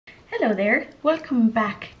Hello there, welcome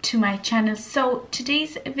back to my channel. So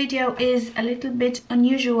today's video is a little bit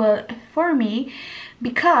unusual for me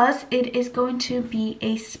because it is going to be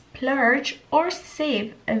a splurge or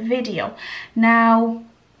save video. Now,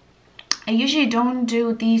 I usually don't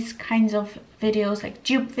do these kinds of videos like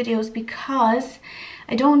dupe videos because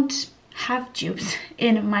I don't have dupes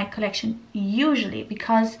in my collection usually,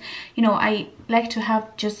 because you know I like to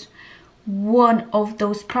have just one of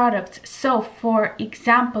those products. So for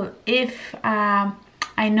example, if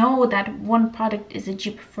I know that one product is a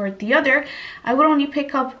dupe for the other, I would only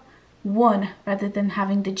pick up one rather than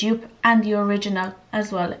having the dupe and the original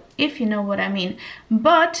as well, if you know what I mean.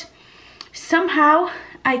 But somehow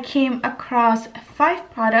I came across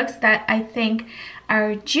 5 products that I think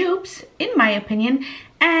are dupes in my opinion,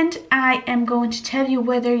 and I am going to tell you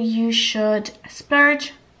whether you should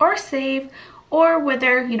splurge or save, or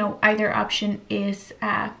whether, you know, either option is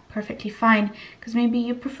perfectly fine, because maybe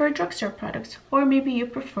you prefer drugstore products or maybe you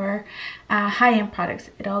prefer high-end products.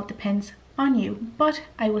 It all depends on you, but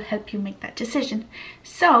I will help you make that decision.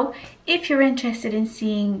 So if you're interested in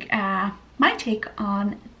seeing my take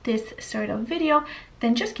on this sort of video,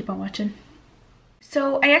 then just keep on watching.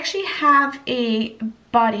 So I actually have a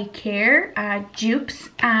body care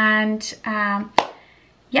dupes, and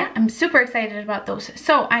yeah, I'm super excited about those.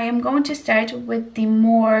 So I am going to start with the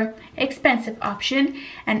more expensive option,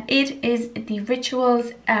 and it is the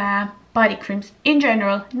Rituals body creams in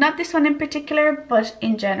general. Not this one in particular, but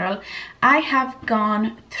in general. I have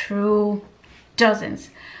gone through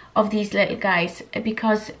dozens of these little guys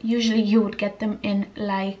because usually you would get them in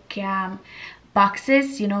like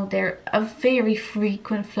boxes. You know, they're a very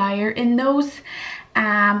frequent flyer in those,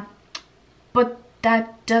 but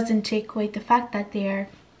that doesn't take away the fact that they're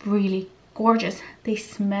really gorgeous. They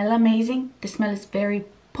smell amazing. The smell is very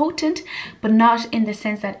potent, but not in the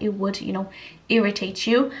sense that it would, you know, irritate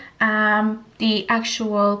you. The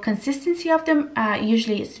actual consistency of them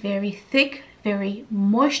usually is very thick, very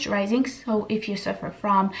moisturizing. So if you suffer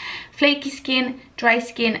from flaky skin, dry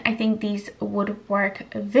skin, I think these would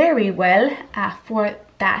work very well for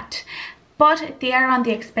that. But they are on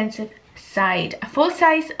the expensive side. A full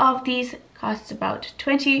size of these costs about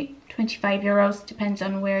 20-25 euros, depends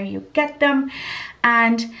on where you get them.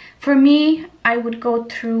 And for me, I would go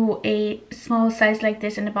through a small size like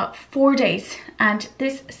this in about 4 days, and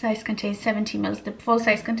this size contains 70 mils. The full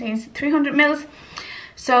size contains 300 mils,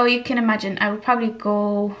 so you can imagine I would probably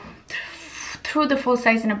go through the full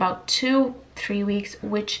size in about 2-3 weeks,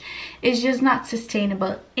 which is just not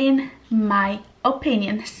sustainable in my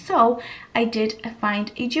opinion. So I did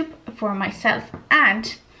find a dupe for myself,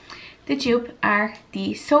 and the dupe are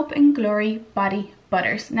the Soap and Glory body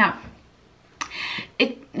butters. Now,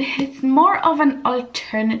 it's more of an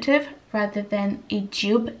alternative rather than a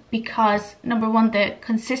dupe because, number one, the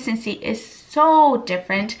consistency is so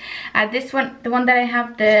different. This one, the one that I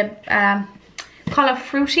have, the Call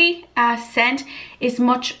Fruity scent, is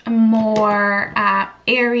much more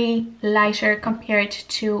airy, lighter compared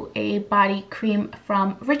to a body cream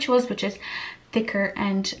from Rituals, which is thicker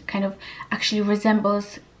and kind of actually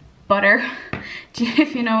resembles butter,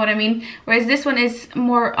 if you know what I mean. Whereas this one is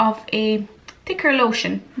more of a thicker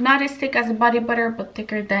lotion, not as thick as a body butter, but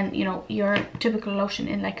thicker than, you know, your typical lotion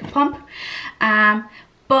in like a pump.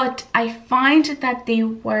 But I find that they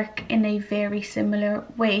work in a very similar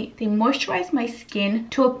way. They moisturize my skin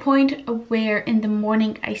to a point where in the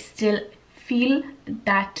morning I still feel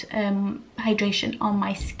that hydration on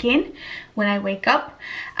my skin when I wake up.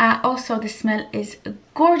 Also, the smell is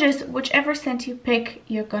gorgeous. Whichever scent you pick,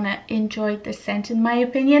 you're gonna enjoy the scent in my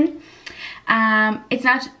opinion. It's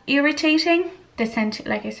not irritating. The scent,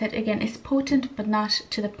 like I said, again, is potent, but not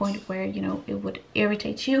to the point where, you know, it would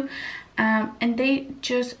irritate you. And they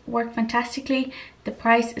just work fantastically. The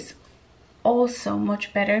price is also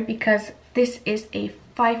much better because this is a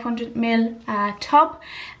 500 ml tub,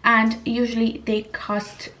 and usually they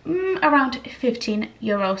cost around 15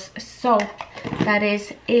 euros. So that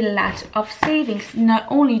is a lot of savings. Not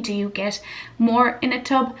only do you get more in a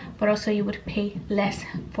tub, but also you would pay less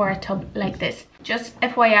for a tub like this. Just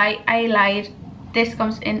FYI, I lied. This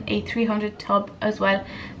comes in a 300 tub as well,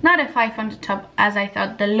 not a 500 tub as I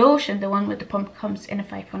thought. The lotion, the one with the pump, comes in a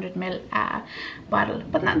 500 ml bottle,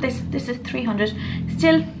 but not this. This is 300.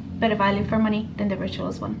 Still better value for money than the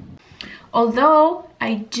Rituals one. Although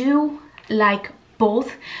I do like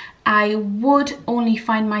both, I would only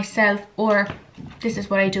find myself, or this is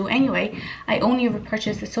what I do anyway, I only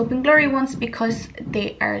repurchase the Soap and Glory ones because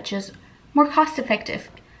they are just more cost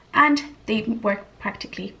effective and they work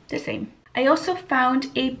practically the same. I also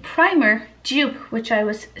found a primer dupe, which I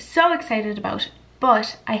was so excited about,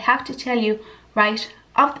 but I have to tell you right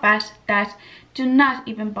off the bat that do not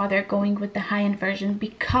even bother going with the high-end version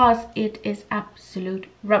because it is absolute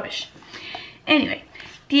rubbish. Anyway,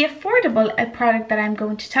 the affordable product that I'm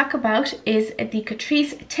going to talk about is the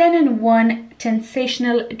Catrice 10-in-1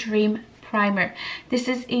 Sensational Dream Primer. This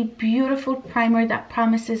is a beautiful primer that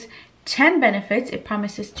promises 10 benefits. It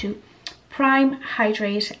promises to prime,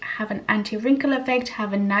 hydrate, have an anti-wrinkle effect,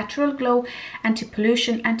 have a natural glow,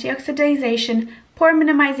 anti-pollution, anti-oxidization, pore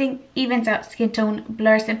minimizing, evens out skin tone,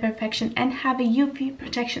 blurs imperfection, and have a UV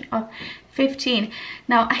protection of 15.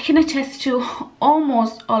 Now I can attest to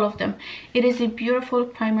almost all of them. It is a beautiful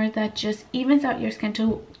primer that just evens out your skin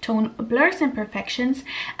tone, blurs imperfections,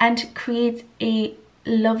 and creates a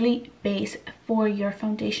lovely base for your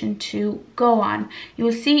foundation to go on. You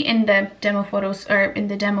will see in the demo photos, or in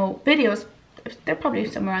the demo videos, they're probably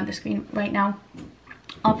somewhere on the screen right now,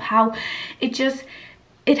 of how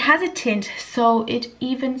it has a tint, so it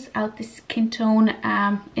evens out the skin tone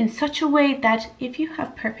in such a way that if you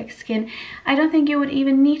have perfect skin, I don't think you would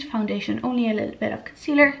even need foundation, only a little bit of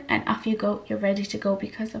concealer, and off you go, you're ready to go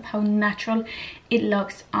because of how natural it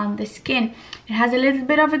looks on the skin. It has a little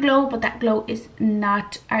bit of a glow, but that glow is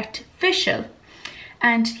not artificial.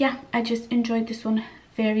 And yeah, I just enjoyed this one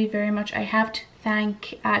very, very much. I have to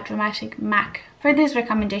thank Dramatic Mac for this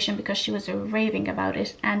recommendation because she was raving about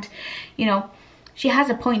it, and you know, she has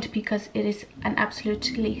a point because it is an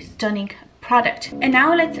absolutely stunning product. And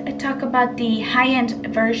now let's talk about the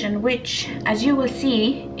high-end version, which, as you will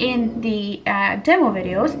see in the demo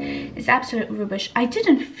videos, is absolute rubbish. I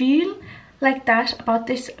didn't feel like that about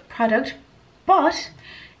this product, but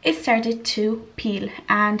it started to peel,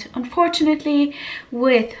 and unfortunately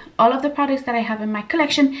with all of the products that I have in my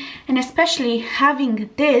collection, and especially having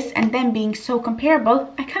this and them being so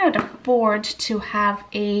comparable, I cannot afford to have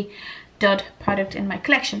a dud product in my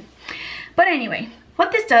collection. But anyway,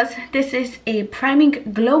 what this does, this is a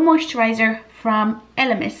priming glow moisturizer from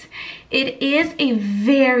Elemis. It is a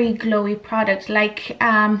very glowy product. Like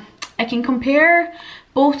I can compare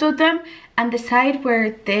both of them, and the side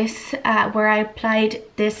where this where I applied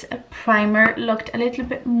this primer looked a little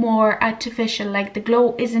bit more artificial, like the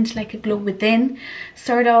glow isn't like a glow within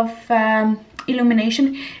sort of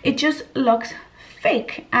illumination, it just looks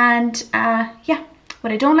fake. And yeah,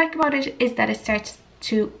 what I don't like about it is that it starts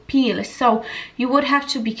to peel, so you would have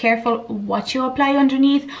to be careful what you apply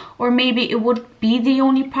underneath, or maybe it would be the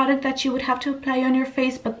only product that you would have to apply on your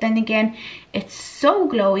face, but then again, it's so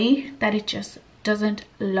glowy that it just doesn't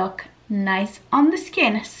look nice on the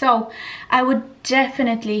skin. So I would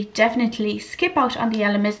definitely skip out on the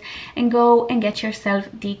Elemis and go and get yourself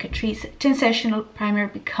the Catrice Sensational Primer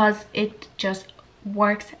because it just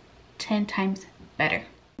works 10 times better.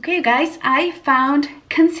 Okay guys, I found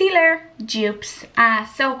concealer dupes.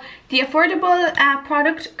 So the affordable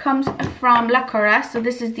product comes from Lacura. So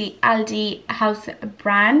this is the Aldi house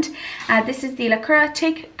brand. This is the Lacura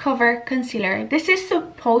Take Cover Concealer. This is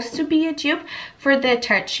supposed to be a dupe for the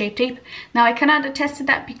Tarte Shape Tape. Now I cannot attest to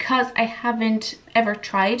that because I haven't ever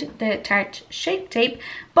tried the Tarte Shape Tape,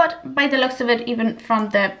 but by the looks of it, even from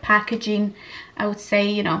the packaging, I would say,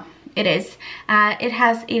 you know, it is. It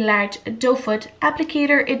has a large doe foot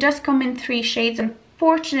applicator. It does come in 3 shades.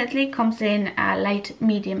 Unfortunately, comes in light,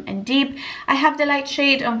 medium, and deep. I have the light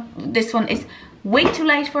shade. This one is way too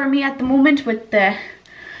light for me at the moment with the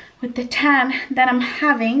tan that I'm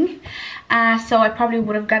having. So I probably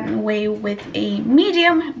would have gotten away with a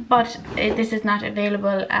medium, but this is not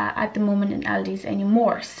available at the moment in Aldi's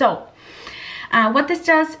anymore. So what this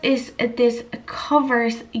does is this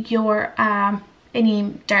covers your any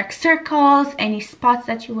dark circles, any spots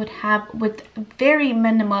that you would have with very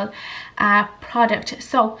minimal product.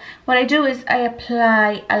 So what I do is I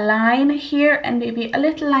apply a line here and maybe a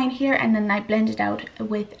little line here, and then I blend it out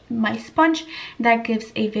with my sponge. That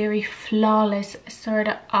gives a very flawless sort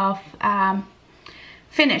of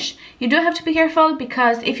finish. You do have to be careful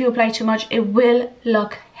because if you apply too much, it will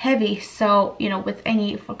look heavy. So, you know, with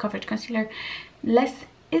any full coverage concealer, less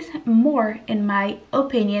is more in my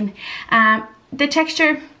opinion. The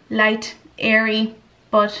texture, light, airy,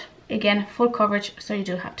 but again, full coverage, so you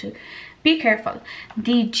do have to be careful.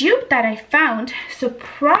 The dupe that I found,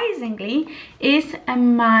 surprisingly, is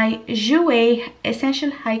my Jouer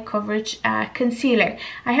Essential High Coverage Concealer.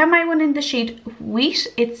 I have my one in the shade Wheat.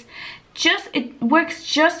 It works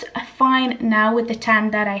just fine now with the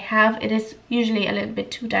tan that I have. It is usually a little bit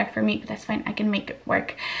too dark for me, but that's fine. I can make it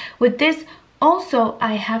work. With this, also,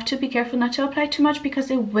 I have to be careful not to apply too much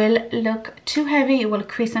because it will look too heavy. It will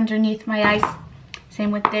crease underneath my eyes.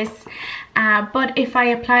 Same with this. But if I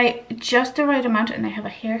apply just the right amount, and I have a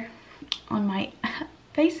hair on my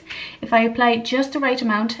face, if I apply just the right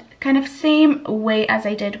amount, kind of same way as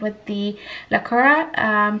I did with the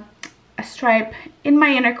Lacura. A stripe in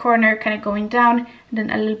my inner corner kind of going down, and then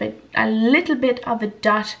a little bit of a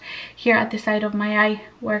dot here at the side of my eye.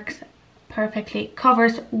 Works perfectly,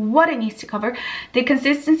 covers what it needs to cover. The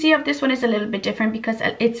consistency of this one is a little bit different because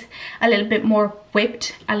it's a little bit more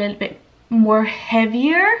whipped, a little bit more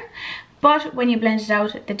heavier, but when you blend it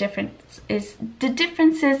out, the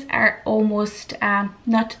differences are almost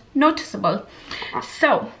not noticeable.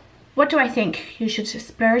 So what do I think? You should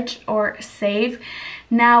splurge or save.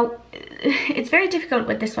 Now, it's very difficult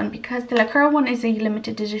with this one because the Lacura one is a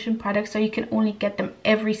limited edition product, so you can only get them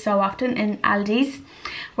every so often in Aldi's,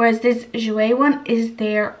 whereas this Jouer one is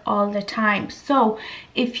there all the time. So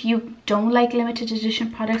if you don't like limited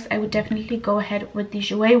edition products, I would definitely go ahead with the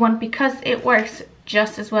Jouer one because it works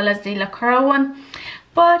just as well as the Lacura one.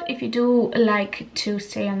 But if you do like to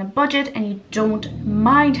stay on a budget and you don't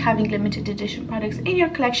mind having limited edition products in your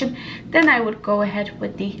collection, then I would go ahead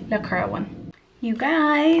with the Lacura one. You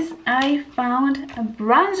guys, I found a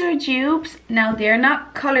bronzer dupes. Now they're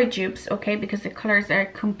not color dupes, okay, because the colors are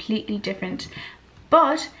completely different,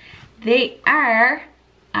 but they are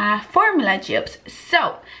formula dupes.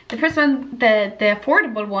 So the first one, the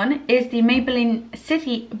affordable one, is the Maybelline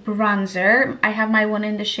City bronzer. I have my one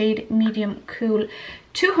in the shade medium cool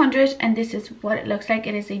 200, and this is what it looks like.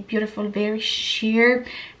 It is a beautiful, very sheer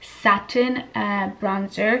satin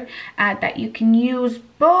bronzer that you can use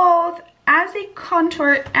both as a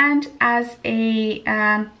contour and as a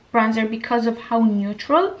bronzer because of how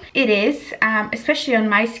neutral it is, especially on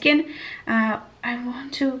my skin. I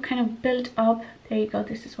want to kind of build up. There you go,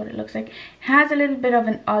 this is what it looks like. It has a little bit of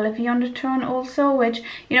an olivey undertone also, which,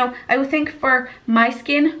 you know, I would think for my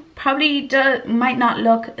skin probably might not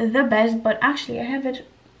look the best, but actually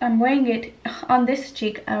I'm wearing it on this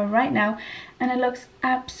cheek right now, and it looks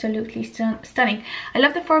absolutely stunning. I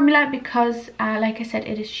love the formula because like I said,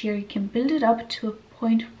 it is sheer. You can build it up to a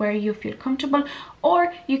point where you feel comfortable,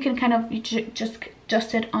 or you can kind of just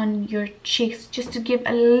dust it on your cheeks just to give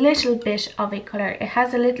a little bit of a color. It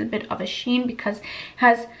has a little bit of a sheen because it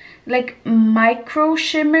has like micro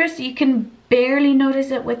shimmers. You can barely notice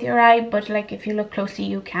it with your eye, but like if you look closely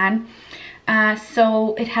you can.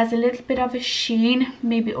 So it has a little bit of a sheen.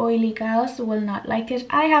 Maybe oily gals will not like it.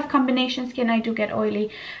 I have combination skin. I do get oily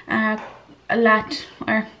a lot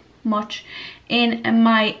or much in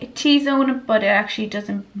my T-zone, but it actually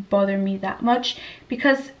doesn't bother me that much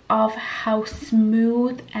because of how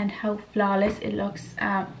smooth and how flawless it looks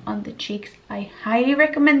on the cheeks. I highly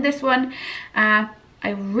recommend this one. I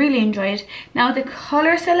really enjoy it. Now the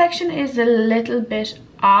color selection is a little bit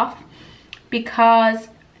off because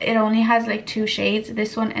it only has like 2 shades,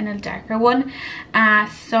 this one and a darker one.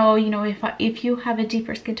 So you know, if you have a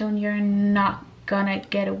deeper skin tone, you're not gonna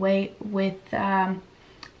get away with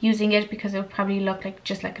using it because it would probably look like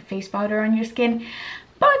just like a face powder on your skin.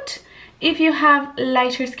 But if you have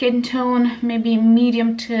lighter skin tone, maybe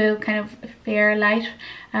medium to kind of fair light,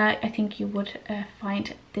 I think you would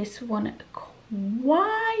find this one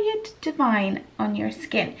quite divine on your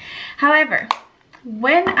skin. However,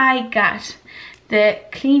 when I got the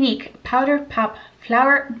Clinique Powder Pop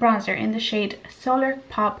Flower Bronzer in the shade Solar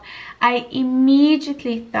Pop, I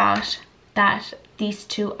immediately thought that these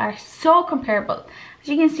two are so comparable. As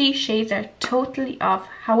you can see, shades are totally off.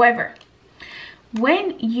 However,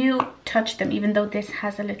 when you touch them, even though this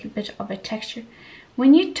has a little bit of a texture,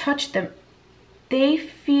 when you touch them, they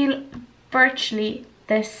feel virtually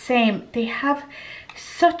the same. They have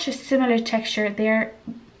such a similar texture. They're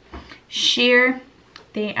sheer,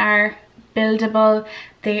 they are buildable,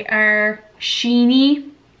 they are sheeny.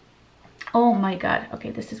 Oh my god. Okay,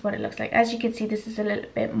 this is what it looks like. As you can see, this is a little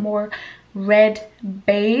bit more red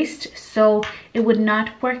based, so it would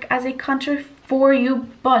not work as a contour for you.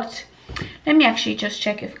 But let me actually just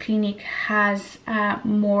check if Clinique has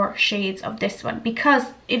more shades of this one, because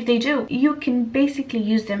if they do, you can basically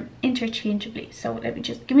use them interchangeably. So let me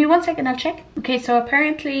just give me 1 second, I'll check. Okay, so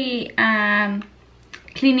apparently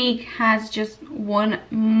Clinique has just one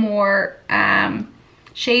more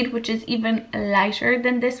shade, which is even lighter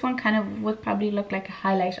than this one. Kind of would probably look like a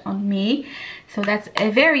highlight on me, so that's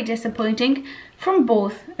very disappointing from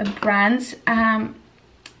both brands.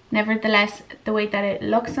 Nevertheless, the way that it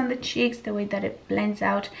looks on the cheeks, the way that it blends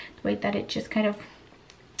out, the way that it just kind of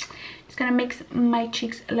makes my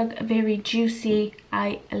cheeks look very juicy,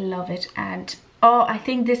 I love it. And oh, I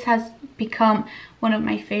think this has become one of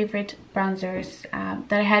my favorite bronzers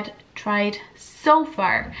that I had tried so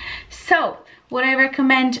far. So would I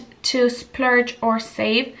recommend to splurge or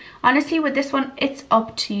save? Honestly, with this one, it's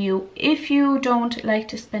up to you. If you don't like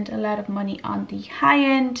to spend a lot of money on the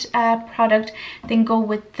high-end product, then go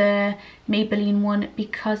with the Maybelline one,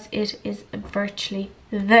 because it is virtually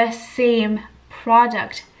the same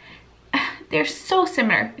product. They're so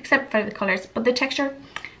similar except for the colors, but the texture,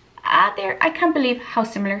 I can't believe how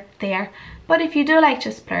similar they are. But if you do like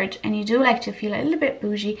to splurge and you do like to feel a little bit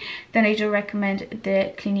bougie, then I do recommend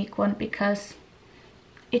the Clinique one, because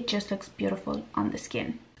it just looks beautiful on the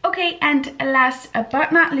skin. Okay, and last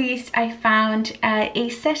but not least, I found a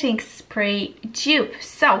setting spray dupe.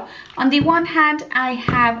 So on the one hand, I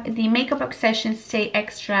have the Makeup Obsession Stay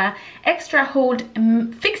Extra Hold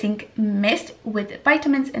Fixing Mist with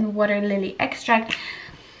vitamins and water lily extract.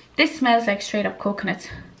 This smells like straight up coconuts.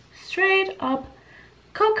 Straight up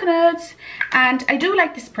coconuts. And I do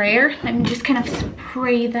like the sprayer. Let me just kind of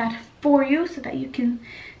spray that for you so that you can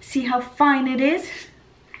see how fine it is.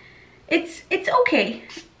 It's okay.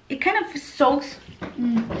 It kind of soaks,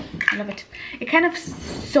 I love it. It kind of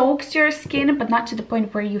soaks your skin, but not to the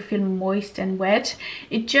point where you feel moist and wet.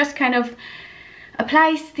 It just kind of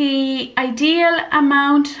applies the ideal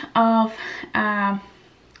amount of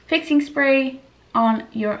fixing spray on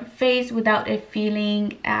your face without it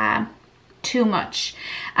feeling too much.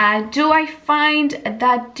 Do I find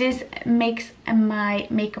that this makes my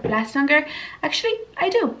makeup last longer? Actually, I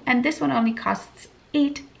do. And this one only costs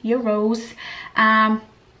 €8.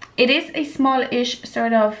 It is a small-ish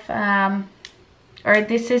sort of, or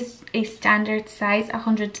this is a standard size,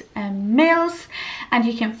 100 mils, and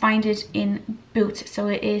you can find it in Boots, so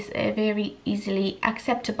it is very easily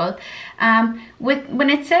acceptable. When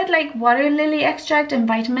it said like water lily extract and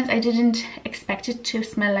vitamins, I didn't expect it to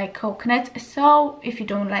smell like coconut. So if you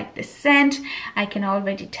don't like the scent, I can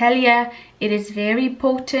already tell you it is very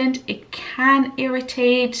potent. It can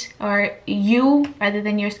irritate you rather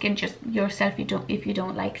than your skin, just yourself if you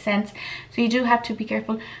don't like scents. So you do have to be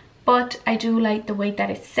careful. But I do like the way that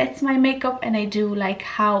it sets my makeup, and I do like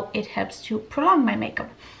how it helps to prolong my makeup.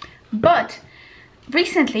 But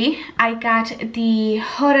recently I got the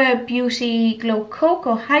Huda Beauty Glow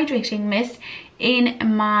Cocoa Hydrating Mist in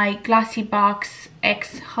my Glossy Box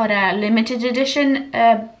X Huda Limited Edition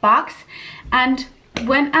box, and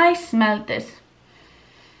when I smelled this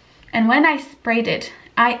and when I sprayed it,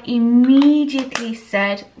 I immediately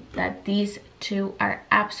said that these two are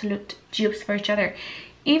absolute dupes for each other.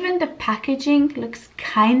 Even the packaging looks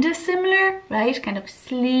kind of similar, right? Kind of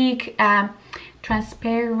sleek,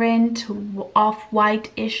 transparent,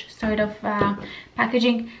 off-white-ish sort of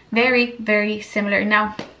packaging. Very, very similar.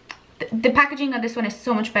 Now, the packaging on this one is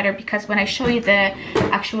so much better, because when I show you the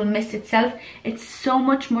actual mist itself, it's so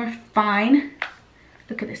much more fine.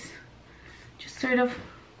 Look at this. Just sort of,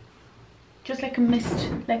 just like a mist,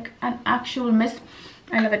 like an actual mist.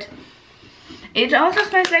 I love it. It also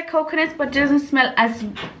smells like coconuts, but doesn't smell as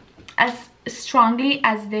strongly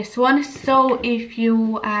as this one. So if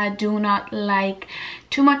you do not like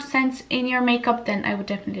too much scents in your makeup, then I would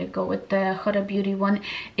definitely go with the Huda Beauty one.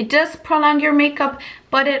 It does prolong your makeup,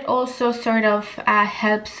 but it also sort of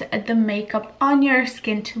helps the makeup on your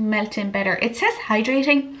skin to melt in better. It says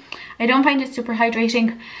hydrating. I don't find it super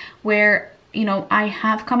hydrating, where, you know, I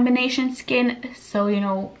have combination skin, so, you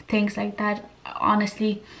know, things like that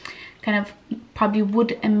honestly kind of probably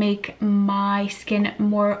would make my skin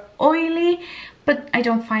more oily, but I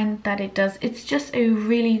don't find that it does. It's just a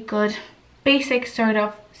really good basic sort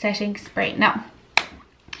of setting spray. Now,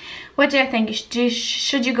 what do I think?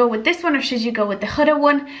 Should you go with this one or should you go with the Huda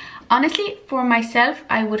one? Honestly, for myself,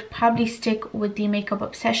 I would probably stick with the Makeup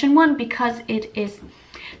Obsession one, because it is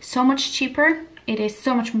so much cheaper. It is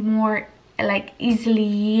so much more like it's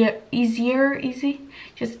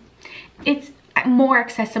more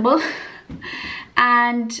accessible.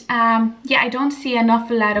 And yeah, I don't see an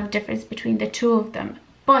awful lot of difference between the two of them.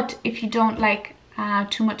 But if you don't like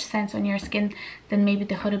too much scents on your skin, then maybe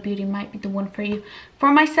the Huda Beauty might be the one for you.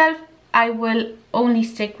 For myself, I will only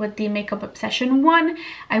stick with the Makeup Obsession one.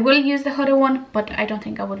 I will use the Huda one, but I don't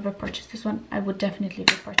think I would repurchase this one. I would definitely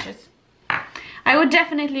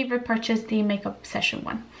repurchase the Makeup Obsession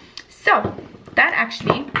one. So that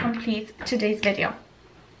actually completes today's video.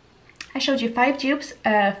 I showed you 5 dupes,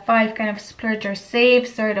 5 kind of splurge or save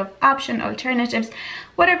sort of option alternatives,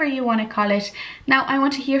 whatever you want to call it. Now I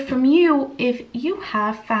want to hear from you if you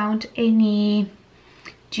have found any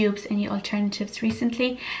dupes, any alternatives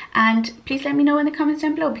recently, and please let me know in the comments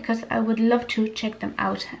down below, because I would love to check them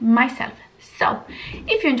out myself. So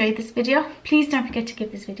if you enjoyed this video, please don't forget to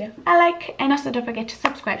give this video a like, and also don't forget to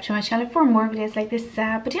subscribe to my channel for more videos like this.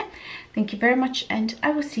 But yeah, thank you very much, and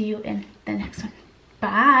I will see you in the next one.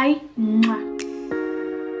 Bye. Mwah.